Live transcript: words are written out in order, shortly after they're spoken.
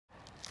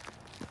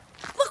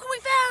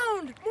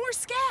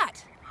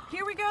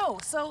here we go.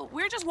 So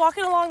we're just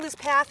walking along this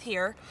path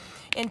here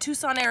in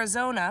Tucson,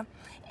 Arizona,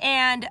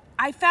 and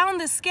I found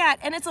this scat,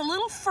 and it's a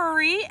little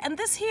furry, and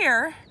this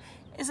here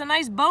is a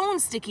nice bone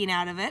sticking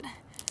out of it.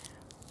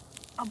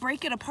 I'll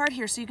break it apart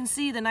here so you can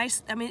see the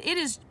nice, I mean, it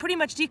is pretty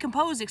much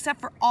decomposed except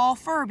for all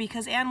fur,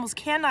 because animals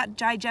cannot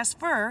digest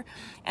fur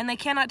and they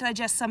cannot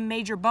digest some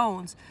major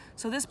bones.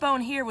 So this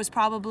bone here was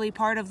probably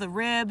part of the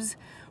ribs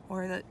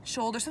or the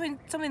shoulder,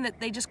 something that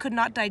they just could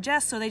not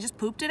digest, so they just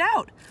pooped it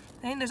out.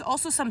 And there's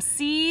also some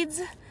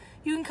seeds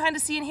you can kind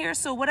of see in here.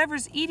 So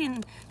whatever's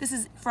eating, this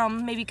is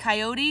from maybe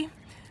coyote.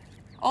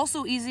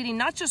 Also is eating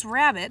not just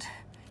rabbit.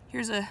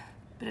 Here's a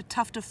bit of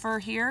tuft of fur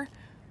here.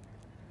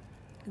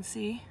 You can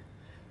see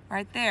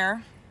right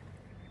there.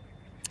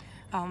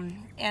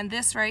 And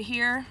this right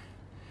here,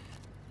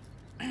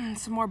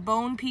 some more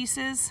bone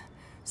pieces.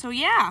 So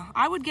yeah,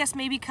 I would guess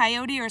maybe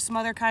coyote or some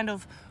other kind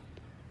of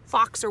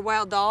fox or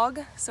wild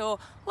dog. So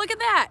look at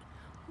that.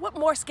 What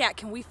more scat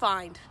can we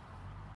find?